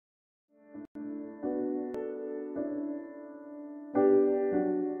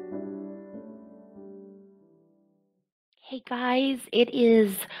Hey guys, it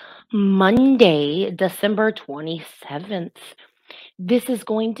is Monday, December 27th. This is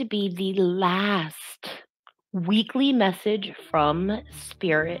going to be the last weekly message from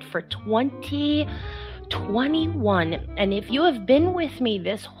Spirit for 2021. And if you have been with me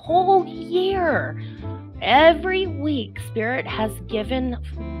this whole year, every week, Spirit has given,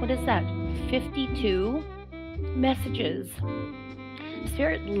 what is that, 52 messages.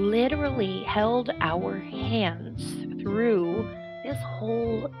 Spirit literally held our hands through this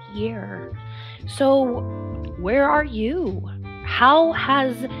whole year. So, where are you? How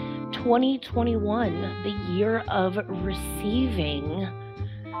has 2021, the year of receiving,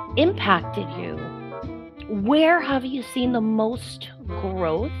 impacted you? Where have you seen the most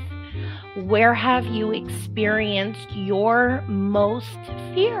growth? Where have you experienced your most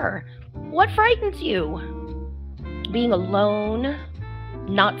fear? What frightens you? Being alone?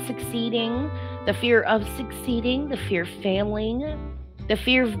 Not succeeding, the fear of succeeding, the fear of failing, the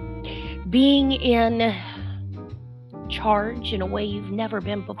fear of being in charge in a way you've never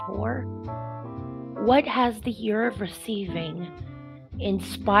been before. What has the year of receiving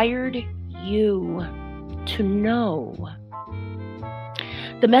inspired you to know?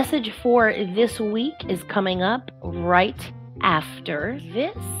 The message for this week is coming up right after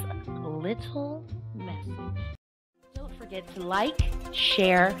this little message. Don't forget to like,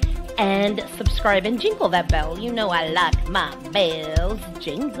 share, and subscribe, and jingle that bell. You know I like my bells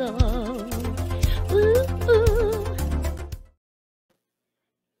jingle. Ooh, ooh.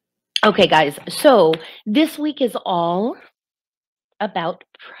 Okay, guys, so this week is all about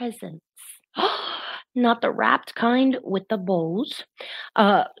presents. Not the wrapped kind with the bows,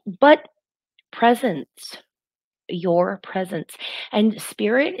 but presents, your presents. And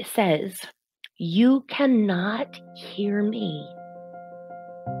Spirit says, you cannot hear me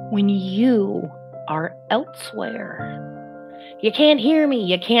when you are elsewhere. You can't hear me.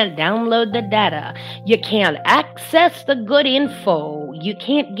 You can't download the data. You can't access the good info. You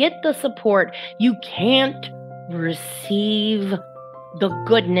can't get the support. You can't receive the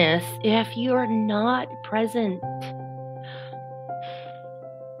goodness if you're not present.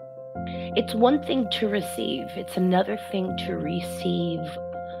 It's one thing to receive. It's another thing to receive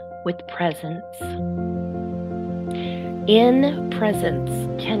with presence. In presence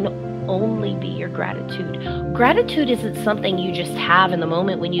can only be your gratitude. Gratitude isn't something you just have in the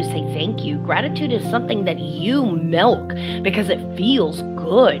moment when you say thank you. Gratitude is something that you milk because it feels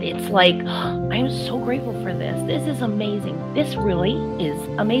good. It's like, I'm so grateful for this. This is amazing. This really is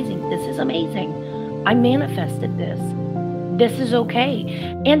amazing. This is amazing. I manifested this. This is okay.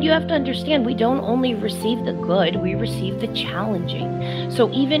 And you have to understand, we don't only receive the good, we receive the challenging. So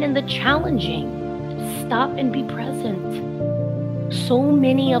even in the challenging, stop and be present. So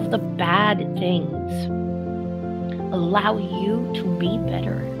many of the bad things allow you to be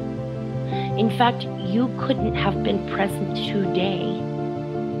better. In fact, you couldn't have been present today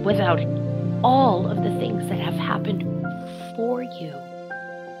without all of the things that have happened for you.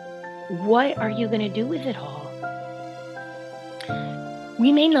 What are you going to do with it all?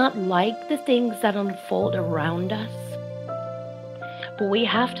 We may not like the things that unfold around us, but we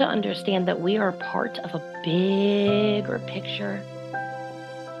have to understand that we are part of a bigger picture,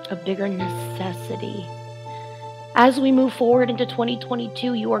 a bigger necessity. As we move forward into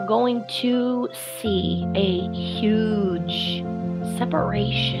 2022, you are going to see a huge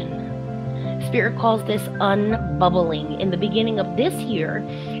separation. Spirit calls this unbubbling. In the beginning of this year,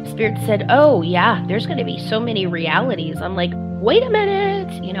 Spirit said, oh yeah, there's going to be so many realities. I'm like, wait a minute.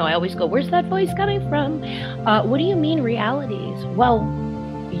 I always go, where's that voice coming from? What do you mean realities? Well,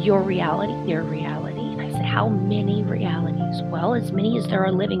 your reality, their reality. And I said, how many realities? Well, as many as there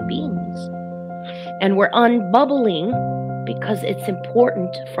are living beings. And we're unbubbling because it's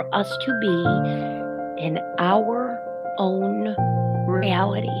important for us to be in our own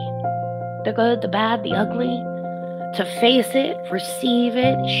reality. The good, the bad, the ugly. To face it, receive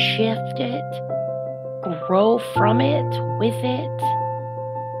it, shift it, grow from it, with it.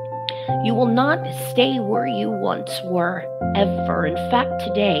 You will not stay where you once were, ever. In fact,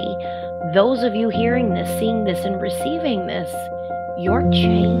 today, those of you hearing this, seeing this, and receiving this, you're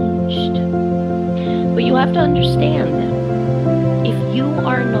changed. But you have to understand, if you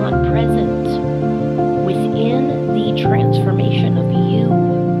are not present within the transformation of you,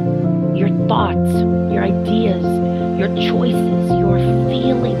 your thoughts, your ideas, your choices, your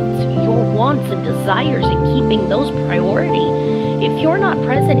feelings, your wants and desires, and keeping those priority. If you're not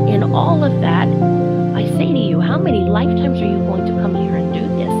present in all of that, I say to you, how many lifetimes are you going to come here and do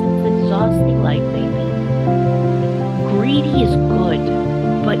this? It's exhausting life, baby. Greedy is good,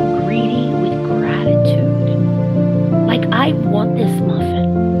 but greedy with gratitude. Like, this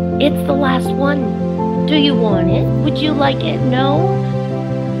muffin. It's the last one. Do you want it? Would you like it? No?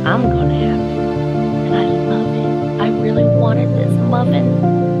 I'm gonna have it. And I love it. I really wanted this muffin.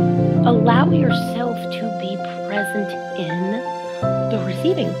 Allow yourself to be present in the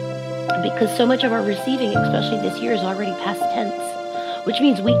receiving. Because so much of our receiving, especially this year, is already past tense, which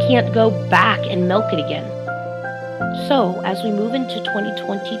means we can't go back and milk it again. So as we move into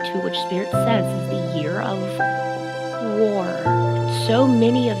 2022, which Spirit says is the year of war, so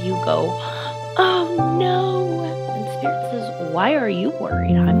many of you go, oh no, and Spirit says, why are you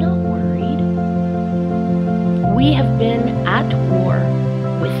worried? I'm not worried. We have been at war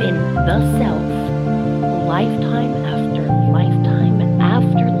within the self, lifetime after lifetime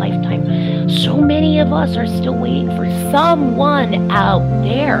after lifetime. So many of us are still waiting for someone out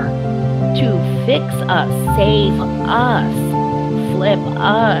there to fix us, save us, flip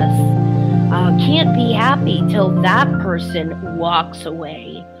us. Can't be happy till that person walks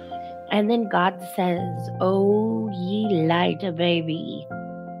away. And then God says, oh, ye light, baby.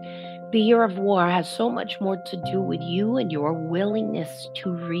 The year of war has so much more to do with you and your willingness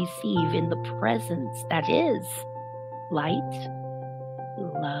to receive in the presence that is light,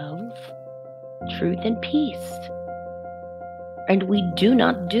 love, truth, and peace. And we do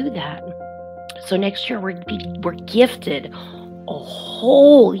not do that. So next year we're gifted a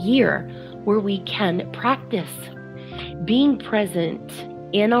whole year where we can practice being present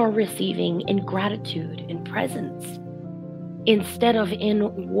in our receiving, in gratitude, in presence, instead of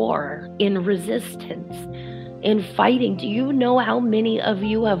in war, in resistance, in fighting. Do you know how many of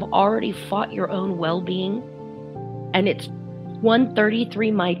you have already fought your own well-being? And it's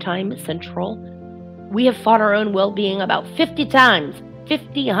 1:33 my time central. We have fought our own well-being about 50 times,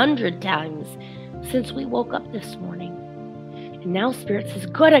 100 times since we woke up this morning. And now Spirit says,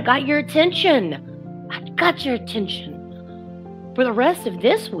 good, I got your attention. I got your attention. For the rest of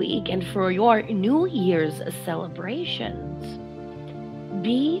this week and for your New Year's celebrations,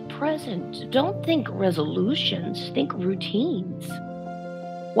 be present. Don't think resolutions, think routines.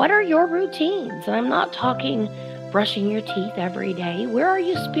 What are your routines? And I'm not talking brushing your teeth every day. Where are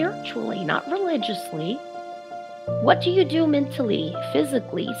you spiritually, not religiously? What do you do mentally,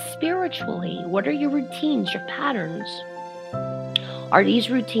 physically, spiritually? What are your routines, your patterns? Are these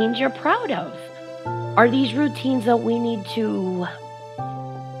routines you're proud of? Are these routines that we need to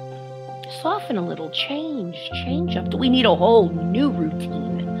soften a little, change up? Do we need a whole new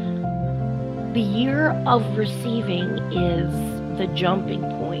routine? The year of receiving is the jumping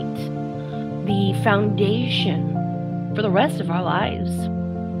point, the foundation for the rest of our lives.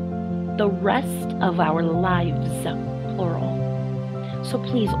 The rest of our lives, plural. So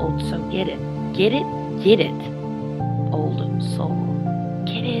please, old soul, get it. Get it, get it. Old soul,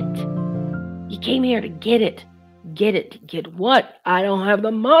 get it. You came here to get it. Get it. Get what? I don't have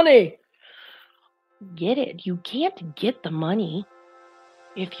the money. Get it. You can't get the money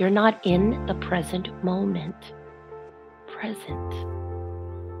if you're not in the present moment. Present.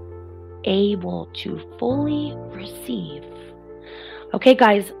 Able to fully receive. Okay,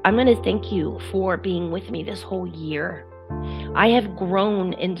 guys, I'm going to thank you for being with me this whole year. I have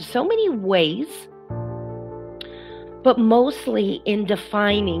grown in so many ways, but mostly in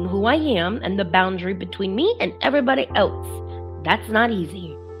defining who I am and the boundary between me and everybody else. That's not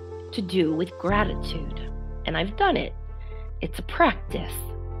easy to do with gratitude, and I've done it. It's a practice.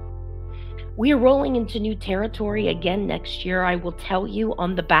 We are rolling into new territory again next year. I will tell you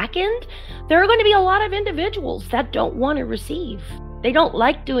on the back end, there are going to be a lot of individuals that don't want to receive. They don't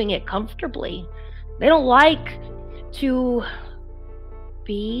like doing it comfortably. They don't like to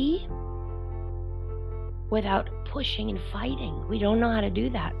be without pushing and fighting. We don't know how to do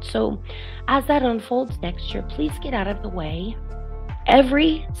that. So as that unfolds next year, please get out of the way.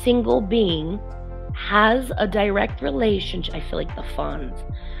 Every single being has a direct relationship. I feel like the funds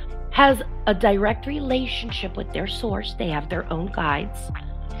has a direct relationship with their source. They have their own guides.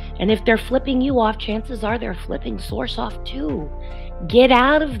 And if they're flipping you off, chances are they're flipping source off too. Get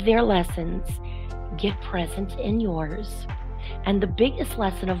out of their lessons. Get present in yours. And the biggest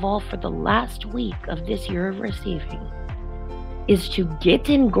lesson of all for the last week of this year of receiving is to get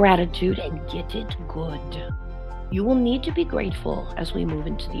in gratitude and get it good. You will need to be grateful as we move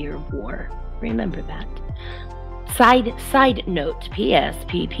into the year of war. Remember that. Side note, PS,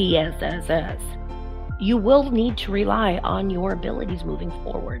 PPSSS. You will need to rely on your abilities moving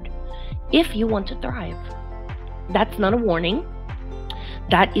forward if you want to thrive. That's not a warning.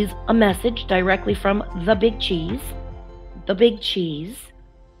 That is a message directly from the big cheese. The big cheese.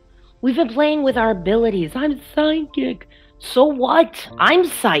 We've been playing with our abilities. I'm psychic. So what? I'm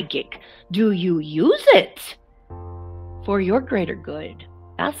psychic. Do you use it? for your greater good.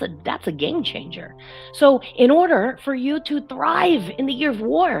 That's a game changer. So, in order for you to thrive in the year of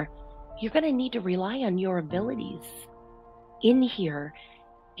war, you're going to need to rely on your abilities in here,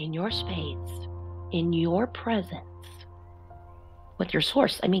 in your space, in your presence with your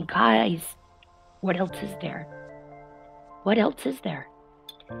source. I mean, guys, what else is there? What else is there?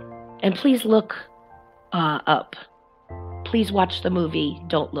 And please look up. Please watch the movie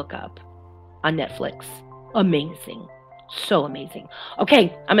Don't Look Up on Netflix. Amazing. So amazing.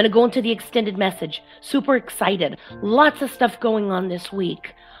 Okay, I'm going to go into the extended message. Super excited. Lots of stuff going on this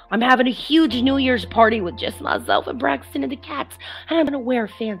week. I'm having a huge New Year's party with just myself and Braxton and the cats. And I'm going to wear a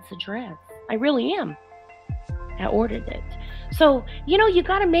fancy dress. I really am. I ordered it. So, you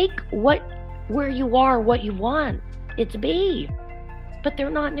got to make where you are what you want it to be. But they're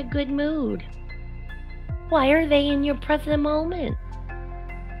not in a good mood. Why are they in your present moment?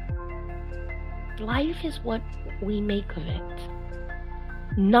 Life is what we make of it,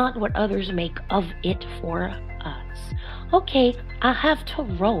 not what others make of it for us. Okay, I have to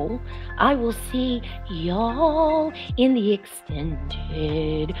roll. I will see y'all in the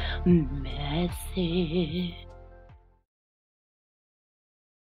extended message.